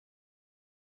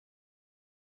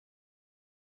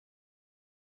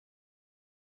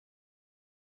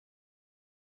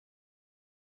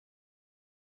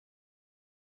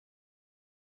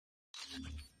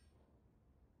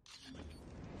Frontline.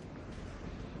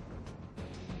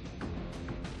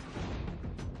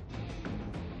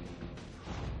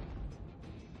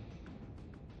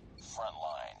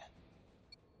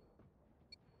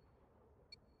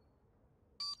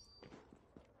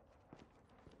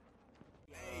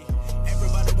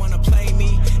 Everybody wanna play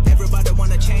me, everybody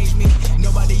wanna change me.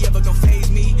 Nobody ever gon'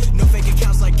 phase me. No fake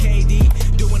accounts like KD.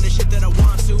 Doing the shit that I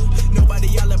want to.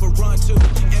 Nobody I'll ever run to.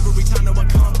 Every time that I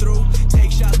come through,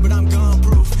 take shots, but I'm gun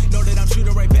proof. Know that I'm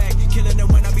shooting right back. Killing them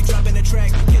when I be dropping the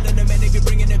track. Killing them and they be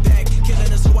bringing it back.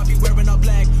 Killing us so I be wearing all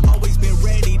black. Always been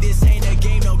ready. This ain't a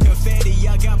game, no confetti.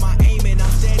 I got my aim and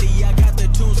I'm steady. I got the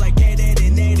tunes like Ed, Ed,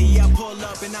 and Eddie. I pull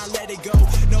up and I let it go.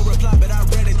 No reply, but I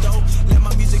read it though. Let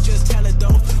my music just tell it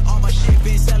though. All my shit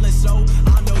been selling, so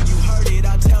I know you heard it.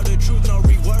 I tell the truth, no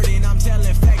rewording. I'm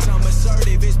telling facts, I'm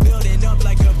assertive. It's building up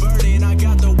like a burden. I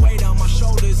got the weight on my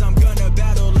shoulders. I'm gonna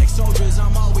battle like soldiers.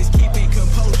 I'm always keeping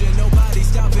composure. Nobody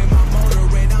stopping my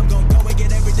motor, and I'm gonna go and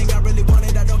get everything I really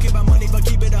wanted. I don't care about money, but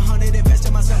keep it 100. Invest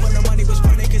in myself when the money was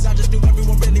running, cause I just knew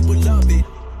everyone really would love it.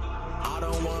 I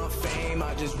don't want fame,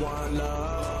 I just want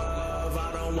love.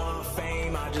 I don't want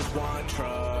fame, I just want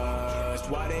trust.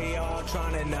 Why they all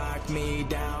trying to knock me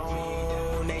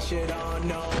down? They should all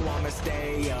know I'ma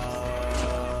stay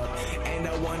up. And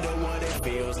I wonder what it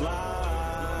feels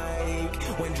like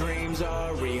when dreams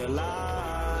are real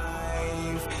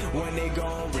life. When they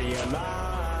gon' realize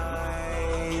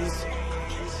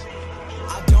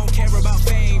I don't care about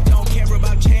fame, don't care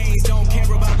about chains, don't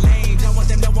care about lanes. I want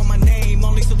them to know my name,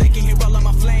 only so they can hear all of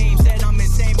my flames. Said I'm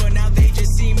insane, but now they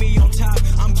just see me on top.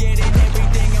 I'm getting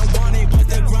everything I wanted, but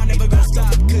the grind never gon'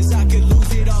 stop. Cause I could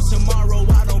lose it all tomorrow.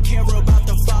 I don't care about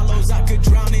the follows, I could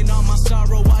drown in all my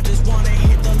sorrow. I just wanna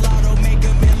hit the lotto, make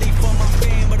a milli for my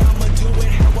fam. But I'ma do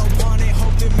it how I want it,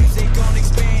 hope the music gon'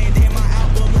 expand. And my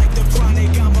album like the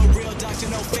chronic, I'm a real doctor,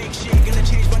 no fake shit. Gonna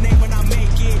change my name when I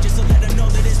make it, just to let them know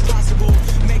that it's possible.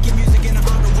 Making music in an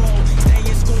honor roll, staying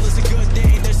in school is a good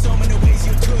thing. There's so many ways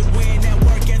you could win. That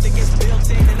work ethic is built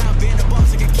in, and I've been a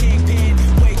boss like a kingpin.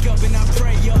 Wake up and I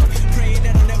pray up, praying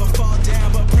that I'll never fall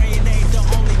down. But praying ain't the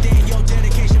only thing, your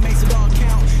dedication makes it all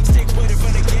count. Stick with it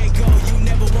from the get-go, you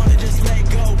never wanna just let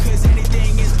go. Cause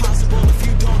anything is possible, if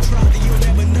you don't try then you'll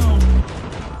never know.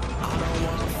 I don't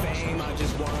want fame, I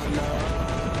just want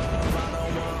love. I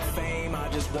don't want fame, I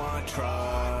just want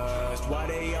trust. Why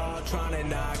they all trying to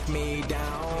knock me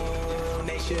down?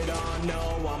 They should all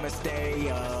know I'ma stay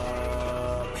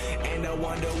up. And I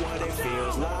wonder what it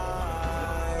feels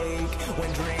like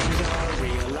when dreams are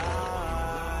real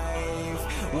life.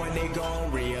 When they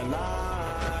gon' realize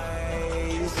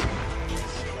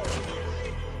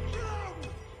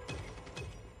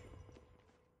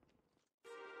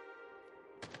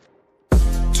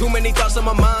too many thoughts on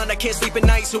my mind, I can't sleep at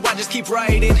night, so I just keep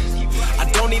writing. I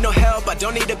don't need no help, I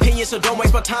don't need opinions, so don't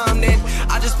waste my time then.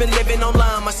 I just been living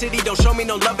online, my city don't show me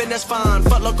no love and that's fine.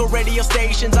 Fuck local radio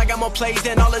stations, I got more plays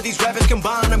than all of these rappers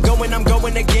combined. I'm going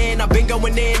again, I've been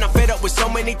going in, I'm fed up with so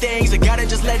many things. I gotta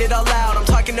just let it all out, I'm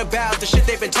talking about the shit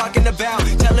they've been talking about.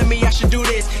 Telling me I should do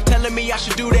this, telling me I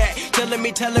should do that. Telling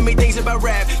me things about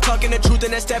rap. Talking the truth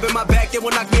and that stab in my back, that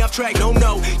will knock me off track.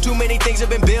 No, too many things have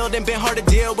been building, been hard to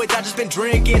deal with, I just been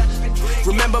drinking.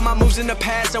 Remember my moves in the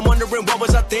past, I'm wondering what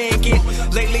was I thinking.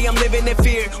 Lately I'm living in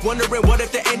fear, wondering what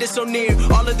if the end is so near.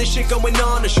 All of this shit going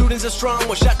on, the shootings are strong.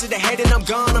 One shot to the head and I'm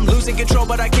gone. I'm losing control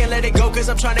but I can't let it go, cause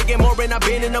I'm trying to get more. And I've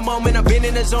been in the moment, I've been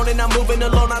in the zone, and I'm moving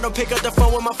alone. I don't pick up the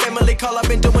phone when my family call, I've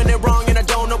been doing it wrong and I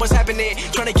don't know what's happening.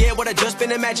 Trying to get what I just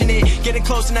been imagining, getting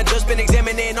close and I just been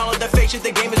examining all of the fake shit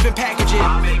the game has been packaging.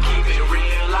 I've been keeping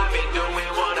real, I've been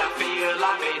doing what I feel.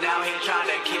 I've been out here trying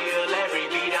to kill every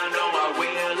beat, I know I will.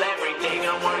 Everything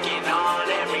I'm working on,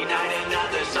 every night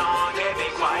another song. They've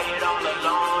been quiet all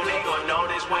along, they gon'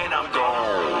 notice when I'm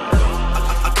gone.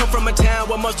 I come from a town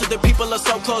where most of the people are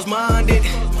so close-minded.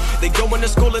 They going to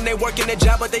school and they working a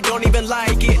job, but they don't even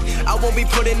like it. I won't be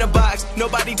put in a box,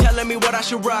 nobody telling me what I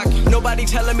should rock. Nobody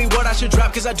telling me what I should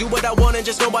drop, cause I do what I want and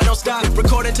just know I don't stop.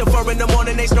 Recording till 4 in the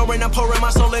morning, they snoring. I'm pouring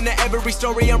my soul into every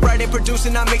story. I'm writing,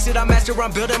 producing, I mix it, I master.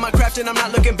 I'm building my craft and I'm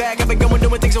not looking back. I've been going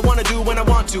doing things I wanna do when I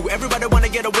want to. Everybody wanna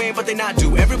get a win, but they not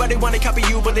do. Everybody wanna copy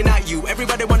you, but they not you.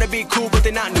 Everybody wanna be cool, but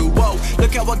they not new. Whoa,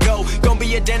 look how I go, gonna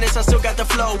be a dentist, I still got the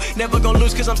flow. Never gonna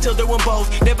lose cause I'm still doing both.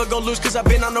 Never gonna lose cause I've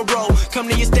been on the road. Come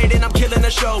to your state and I'm killing the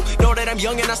show. Know that I'm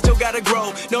young and I still gotta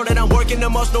grow. Know that I'm working the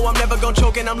most, know I'm never gonna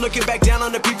choke. And I'm looking back down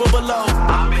on the people below.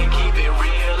 I've been keeping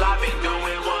real, I've been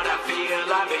doing what I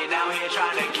feel. I've been out here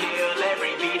trying to kill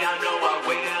every beat, I know I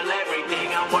will.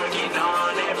 Everything I'm working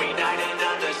on, every night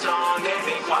another song. They've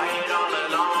been quiet all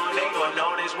along, they gon'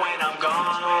 notice when I'm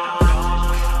gone.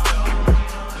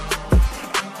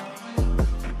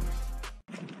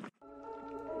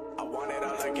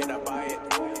 her, can I buy it?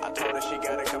 I told her she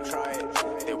gotta come try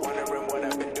it. They wondering what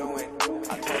I've been doing.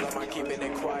 I told them I'm keeping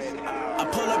it quiet. I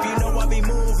pull up, you know I be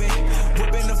moving.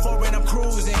 Whipping the foreign, I'm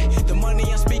cruising. The money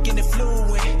I'm speaking is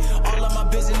fluent. All of my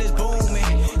business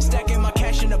booming. Stacking my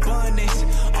cash in abundance.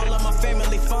 All of my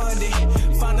family funded.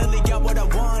 Finally got what I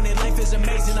wanted. Life is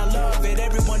amazing, I love it.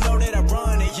 Everyone know that I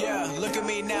run it. Yeah, look at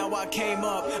me now, I came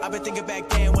up. I've been thinking back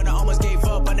then when I almost gave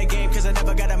up on the game, cause I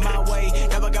never got it my way.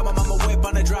 Never got my mama whip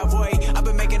on the driveway. I've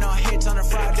been making all hits on a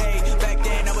Friday. Back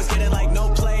then I was getting like no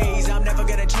plays. I'm never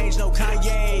gonna change, no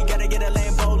Kanye. Gotta get a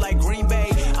Lambo like Green Bay.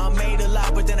 I made a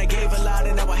lot, but then I gave a lot,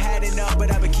 and now I had enough.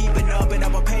 But I've been keeping up, and I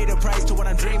will pay the price to what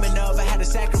I'm dreaming of. I had to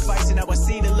sacrifice, and now I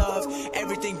see the love.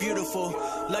 Everything beautiful.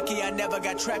 Lucky I never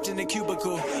got trapped in a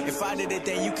cubicle. If I did it,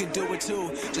 then you can do it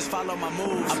too. Just follow my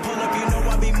moves. I pull up, you know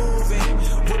I be moving.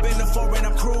 Whipping the foreign,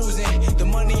 I'm cruising. The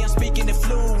money I'm speaking is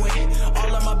fluent.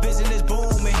 All of my business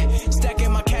booming.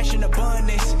 Stacking my cash in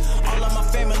abundance. All of my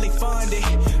family funded.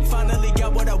 Finally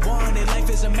got what I wanted. Life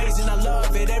is amazing, I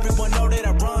love it. Everyone know that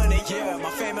I run it. Yeah,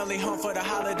 my family home for the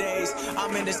holidays.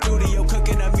 I'm in the studio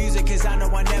cooking up music, cause I know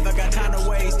I never got time to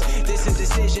waste. This is a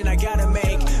decision I gotta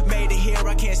make. Made it here,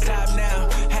 I can't stop now.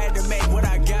 Had to make what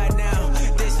I got now.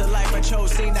 This the life I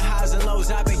chose, seen the highs and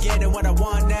lows. I've been getting what I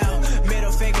want now.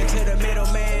 Middle finger to the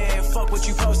middleman. Fuck what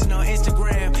you posting on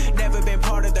Instagram. Never been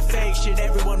part of the fake shit.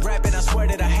 Everyone rapping, I swear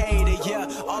that I hate it. Yeah,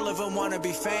 all of them wanna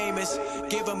be famous.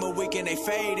 Give them a week and they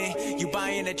fading. You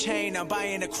buying a chain, I'm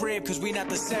buying a crib, cause we not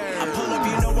the same. I pull up,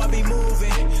 you know I be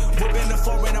moving. Whipping the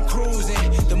foreign, I'm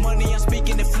cruising. The money I'm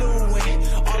speaking is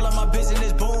fluent. All of my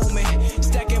business booming.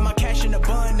 Stacking my cash in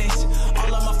abundance.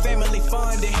 All of my family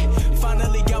funded.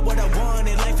 Finally got what I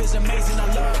wanted. Life is amazing,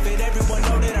 I love it. Everyone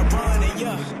know that I run it,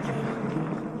 yeah.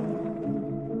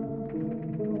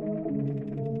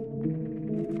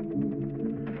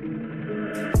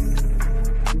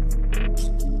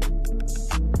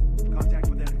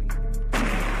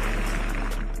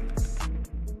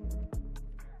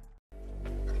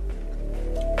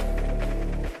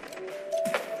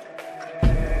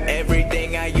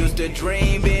 Everything I used to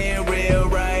dream being real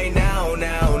right now,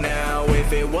 now.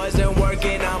 If it wasn't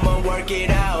working, I'ma work it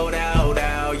out,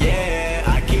 yeah.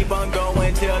 I keep on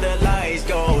going till the lights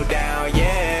go down,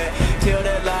 yeah. Till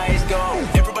the lights go.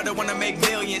 Everybody wanna make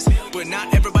millions, but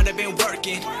not everybody been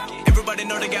working. Everybody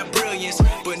know they got brilliance,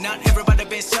 but not everybody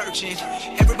been searching.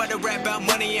 Everybody rap about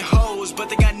money and hoes, but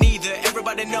they got neither.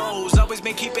 Everybody knows, always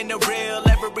been keeping it real.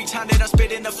 Every time that I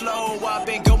spit in the flow, I've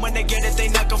been going to get it, they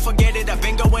not gonna forget it. I've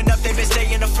been going up, they been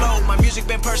staying afloat. My music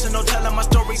been personal, telling my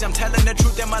stories. I'm telling the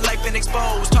truth and my life been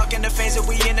exposed. Talking to fans that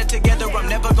we in it together. I'm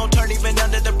never gonna turn even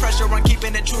under the pressure. I'm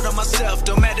keeping it true to myself.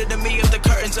 Don't matter to me if the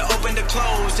curtains are open or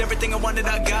closed. Everything I wanted,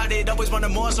 I got it. Always wanted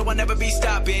more, so I'll never be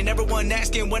stopping. Everyone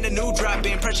asking when a new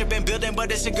dropping. Pressure been building,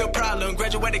 but it's a good problem.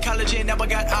 Graduated college and now I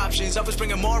got options. Always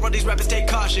bringing more, all these rappers take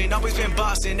caution. Always been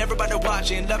bossing, everybody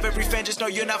watching. Love every fan, just know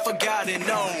you're not forgotten,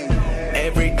 no.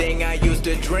 Everything I used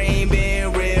to dream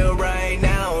being real right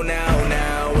now,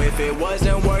 now. If it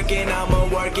wasn't working, I'ma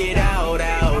work it out,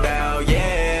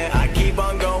 yeah. I keep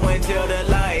on going till the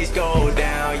lights go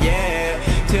down, yeah.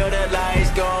 Till the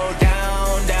lights go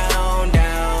down,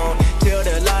 down. Till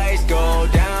the lights go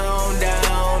down,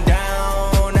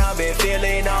 down. I've been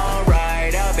feeling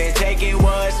alright. I've been taking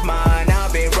what's mine.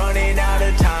 I've been running out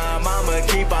of time. I'ma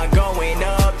keep on going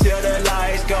up till the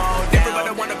lights go down.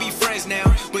 Everybody wanna be friends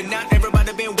now, but not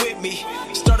everybody been with me.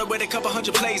 Started with a couple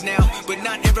hundred plays now, but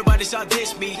not everybody saw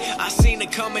this me. I seen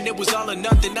it coming, it was all or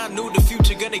nothing. I knew the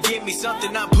future gonna give me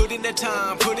something. I put in the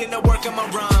time, put in the work in my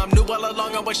rhyme. Knew all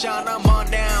along I was shine, I'm on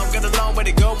down. Got a long way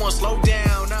to go, won't slow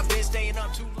down. I've been staying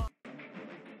up too long.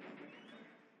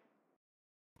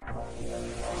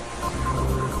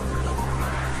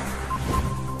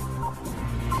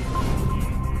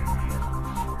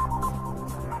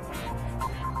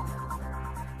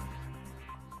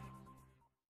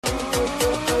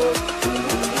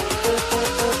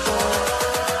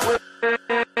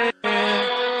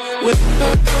 With